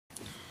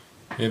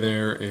Hey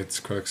there, it's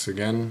Crux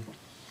again.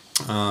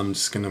 I'm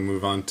just going to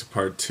move on to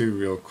part 2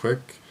 real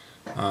quick.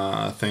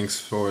 Thanks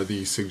for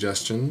the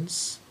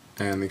suggestions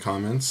and the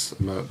comments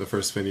about the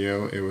first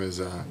video. It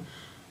was,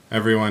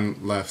 everyone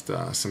left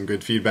some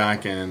good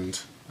feedback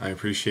and I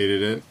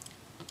appreciated it.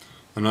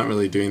 I'm not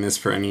really doing this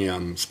for any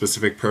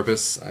specific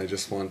purpose. I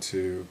just want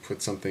to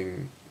put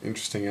something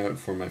interesting out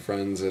for my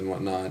friends and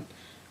whatnot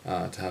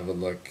to have a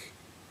look.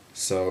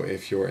 So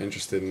if you're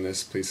interested in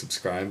this, please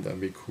subscribe,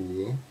 that'd be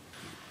cool.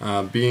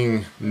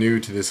 Being new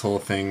to this whole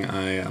thing,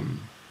 I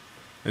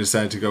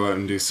decided to go out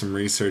and do some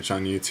research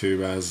on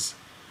YouTube, as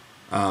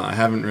I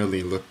haven't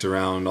really looked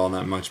around all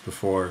that much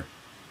before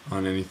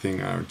on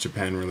anything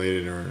Japan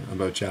related or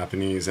about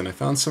Japanese, and I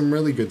found some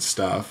really good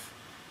stuff.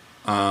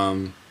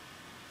 A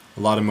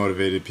lot of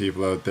motivated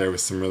people out there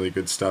with some really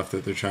good stuff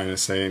that they're trying to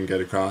say and get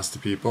across to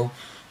people.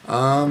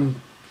 On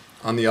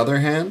the other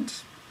hand,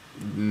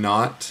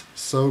 not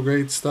so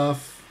great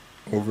stuff,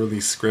 overly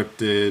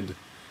scripted.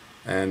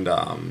 And,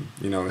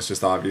 you know, it's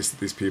just obvious that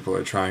these people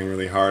are trying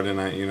really hard, and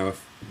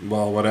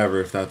well, whatever,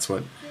 if that's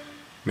what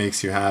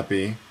makes you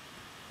happy,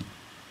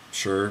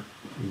 sure,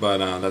 but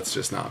that's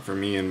just not for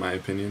me, in my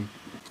opinion.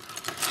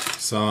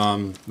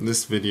 So,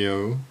 this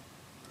video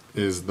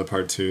is the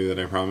part 2 that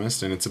I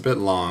promised, and it's a bit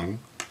long.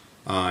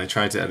 I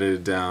tried to edit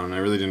it down, I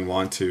really didn't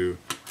want to,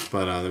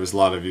 but there was a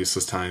lot of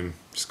useless time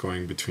just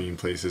going between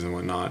places and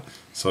whatnot,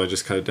 so I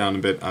just cut it down a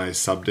bit. I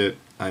subbed it.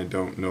 I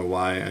don't know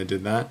why I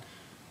did that.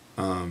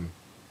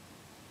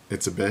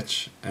 It's a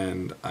bitch,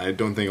 and I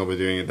don't think I'll be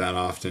doing it that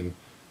often.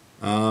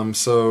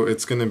 So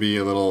it's going to be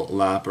a little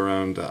lap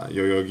around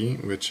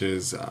Yoyogi, which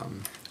is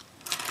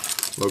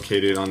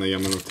located on the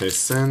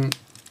Yamanote-sen.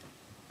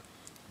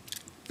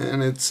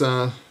 And it's,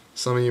 some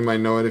of you might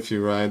know it if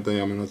you ride the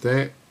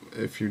Yamanote.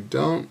 If you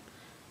don't,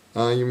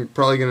 you're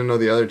probably going to know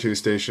the other 2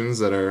 stations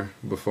that are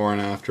before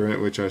and after it,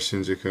 which are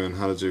Shinjuku and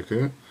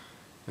Harajuku.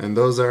 And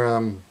those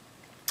are,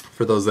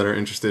 for those that are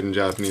interested in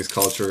Japanese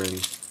culture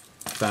and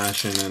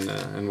fashion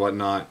and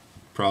whatnot,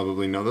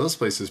 probably know those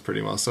places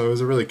pretty well. So it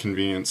was a really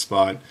convenient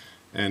spot,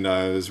 and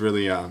it was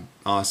really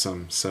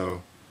awesome.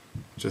 So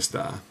just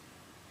have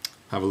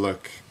a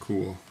look.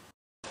 Cool.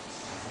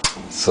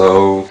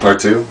 So part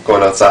 2,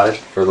 going outside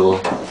for a little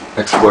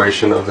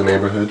exploration of the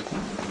neighborhood.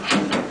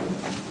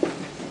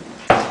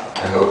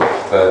 I hope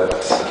that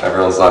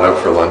everyone's not out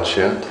for lunch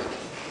yet.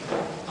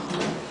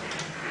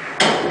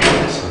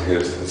 So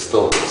it's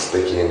still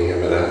sticky in here,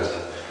 but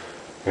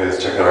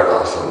let's check out our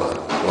awesome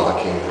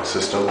locking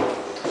system.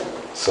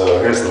 So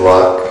here's the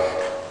lock,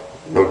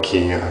 no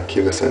key,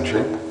 keyless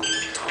entry.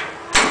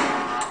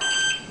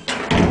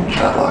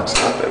 That locks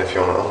up, and if you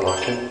want to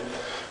unlock it,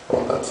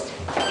 well, that's,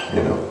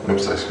 you know,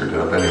 oops, I screwed it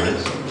up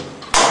anyways.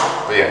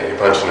 But yeah, you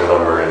punch in a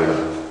number and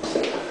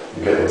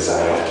you get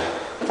inside.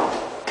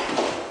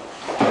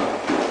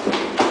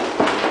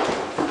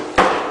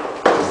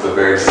 This is the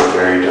very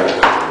scary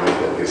jacket,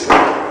 at least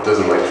it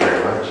doesn't like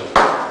very much.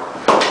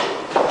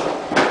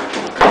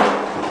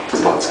 It's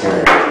a lot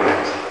scarier than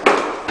this.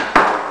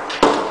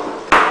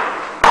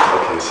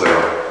 Okay, so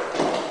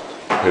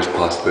here's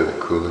possibly the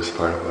coolest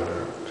part about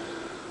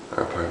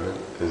our apartment,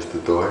 is the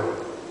door.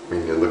 I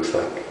mean, it looks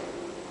like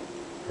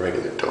a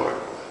regular door.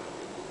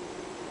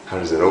 How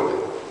does it open?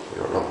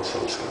 You don't know, so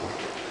I'm just gonna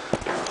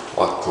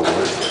walk towards it.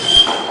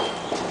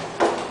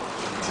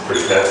 It's a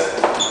pretty test.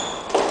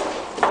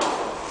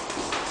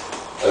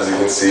 As you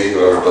can see,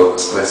 whoever built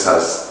this place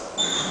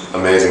has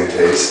amazing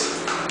taste.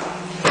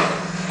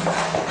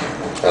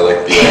 I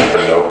like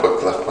the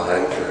notebook left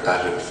behind for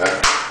added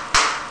effect.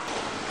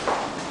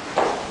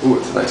 Ooh,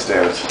 it's nice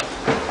stairs.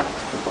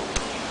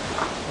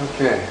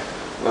 Okay,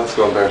 let's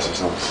go embarrass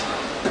ourselves.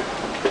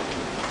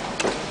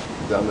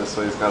 Down this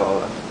way, it's got all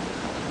the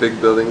big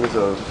buildings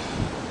of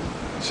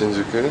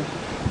Shinjuku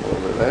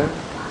over there.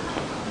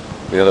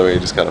 The other way, you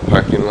just got a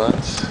parking lot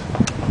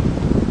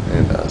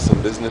and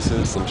some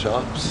businesses, some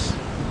shops,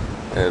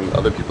 and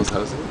other people's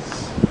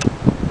houses.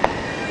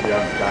 You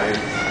have giant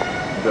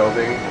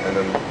building and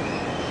then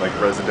like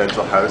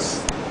residential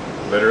house,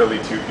 literally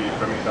 2 feet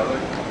from each other.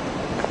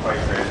 It's quite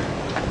crazy.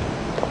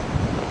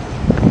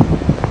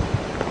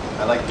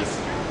 I like this.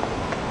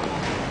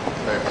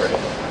 It's very pretty.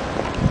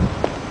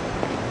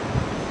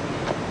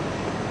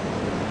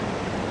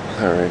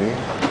 Alrighty.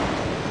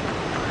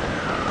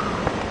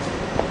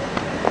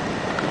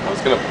 I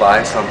was gonna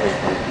buy something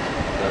from them.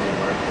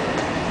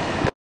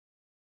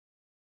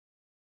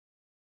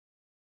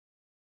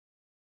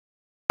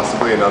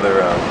 Possibly another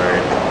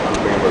very cool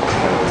thing about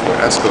Japan is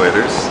their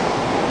escalators.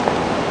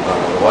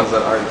 The ones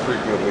that aren't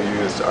frequently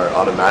used are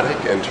automatic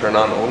and turn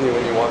on only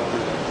when you walk through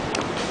them.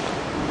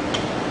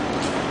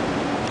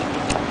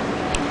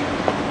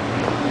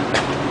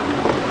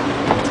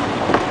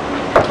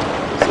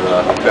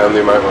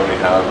 Family might when we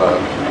have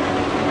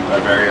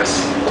our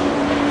various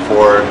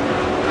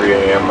 3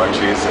 a.m.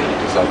 munchies and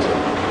just have to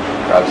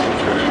grab some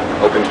food.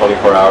 Open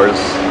 24 hours,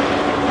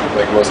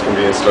 like most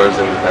convenience stores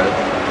in Japan.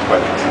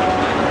 Quite nice.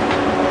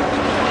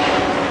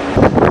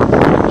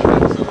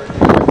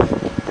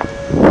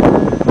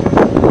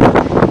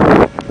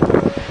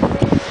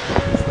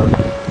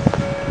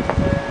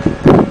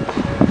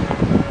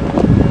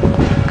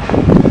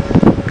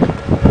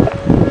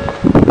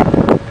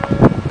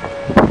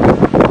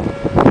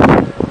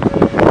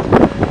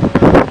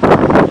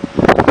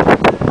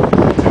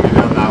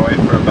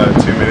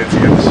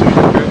 get the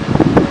sushi good.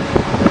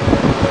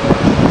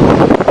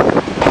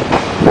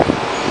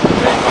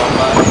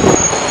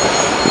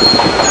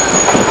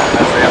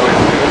 As they always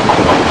do.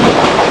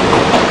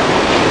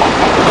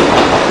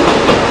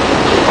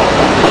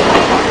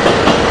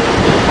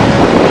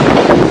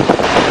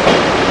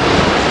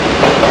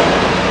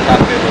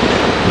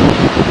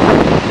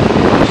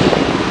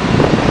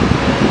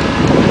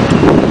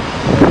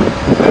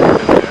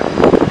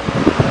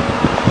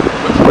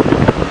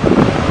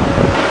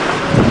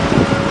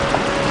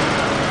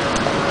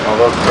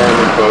 Although it's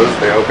currently closed,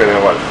 they open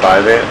at what,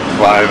 5 p.m.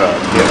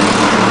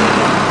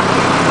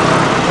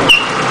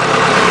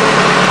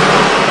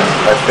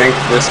 I think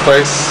this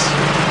place,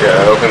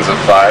 yeah, it opens at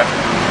 5.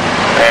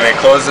 And it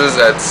closes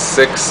at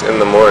 6 in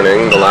the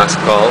morning. The last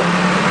call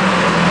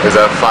is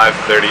at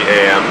 5:30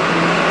 a.m.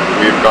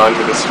 We've gone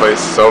to this place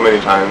so many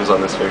times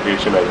on this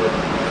vacation, I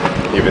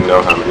don't even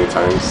know how many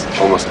times.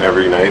 Almost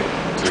every night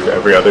to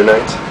every other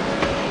night.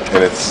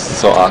 And it's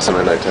so awesome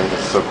at nighttime.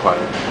 It's so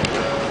quiet.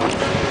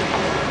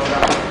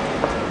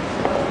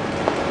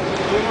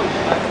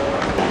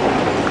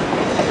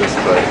 This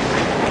place.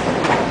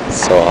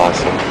 So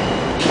awesome.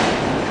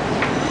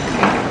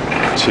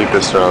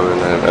 Cheapest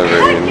ramen I've ever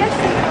eaten.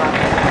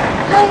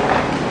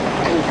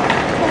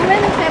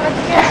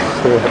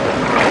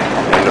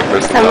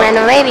 Some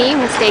random lady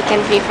mistaken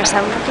me for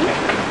somebody.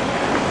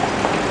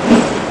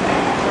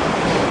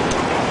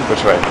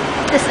 Which way?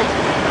 This way.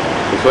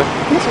 This way?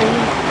 This way.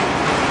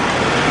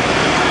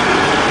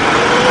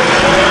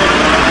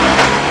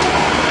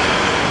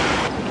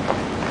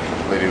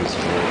 Lady was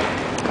weird.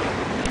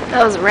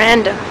 That was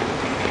random.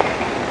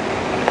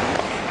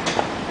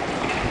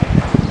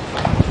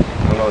 I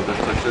don't know what this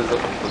place is,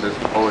 but there's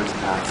always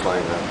cats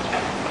lying there.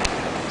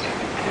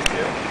 You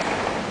see it?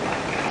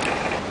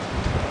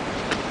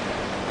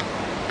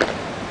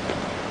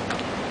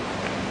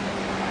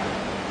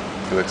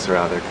 He looks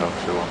rather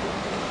comfortable.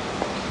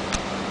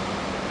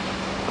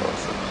 Oh,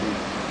 so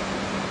cute.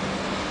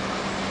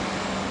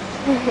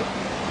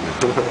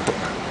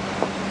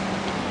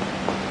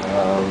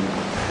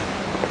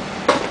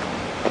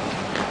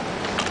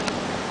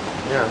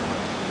 Yeah.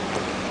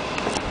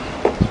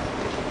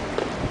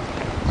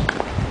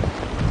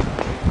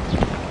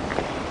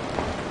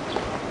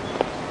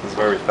 This is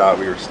where we thought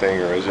we were staying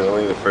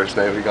originally the first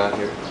night we got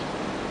here. We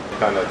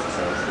found out it's this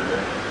house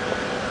today.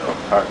 Oh,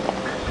 park.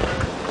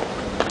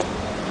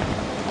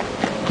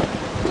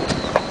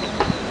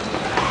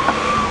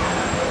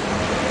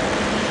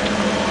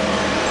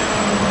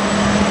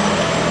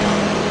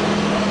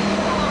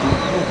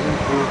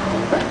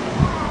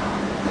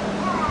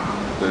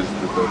 There's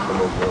the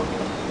Dokomo.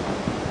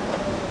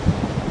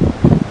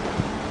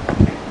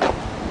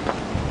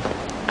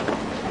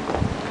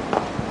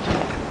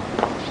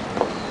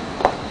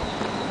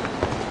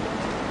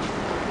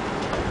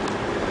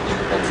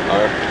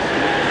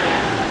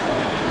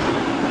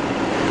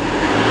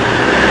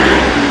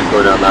 Go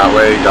down that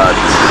way, you got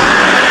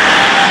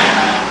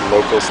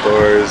local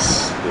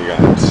stores, you got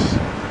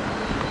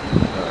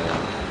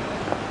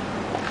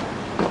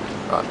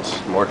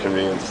more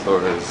convenience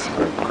stores,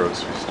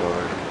 grocery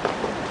store,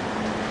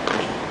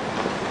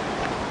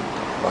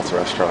 lots of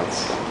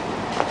restaurants.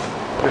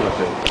 Pretty much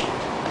it.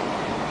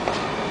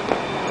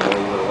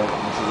 And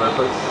this is our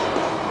place.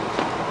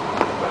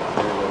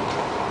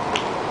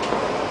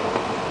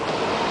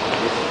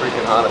 It's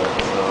freaking hot out,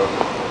 so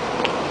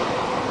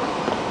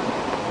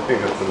I think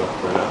that's enough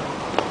for now.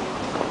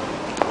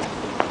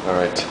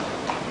 Alright.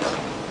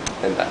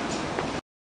 And that.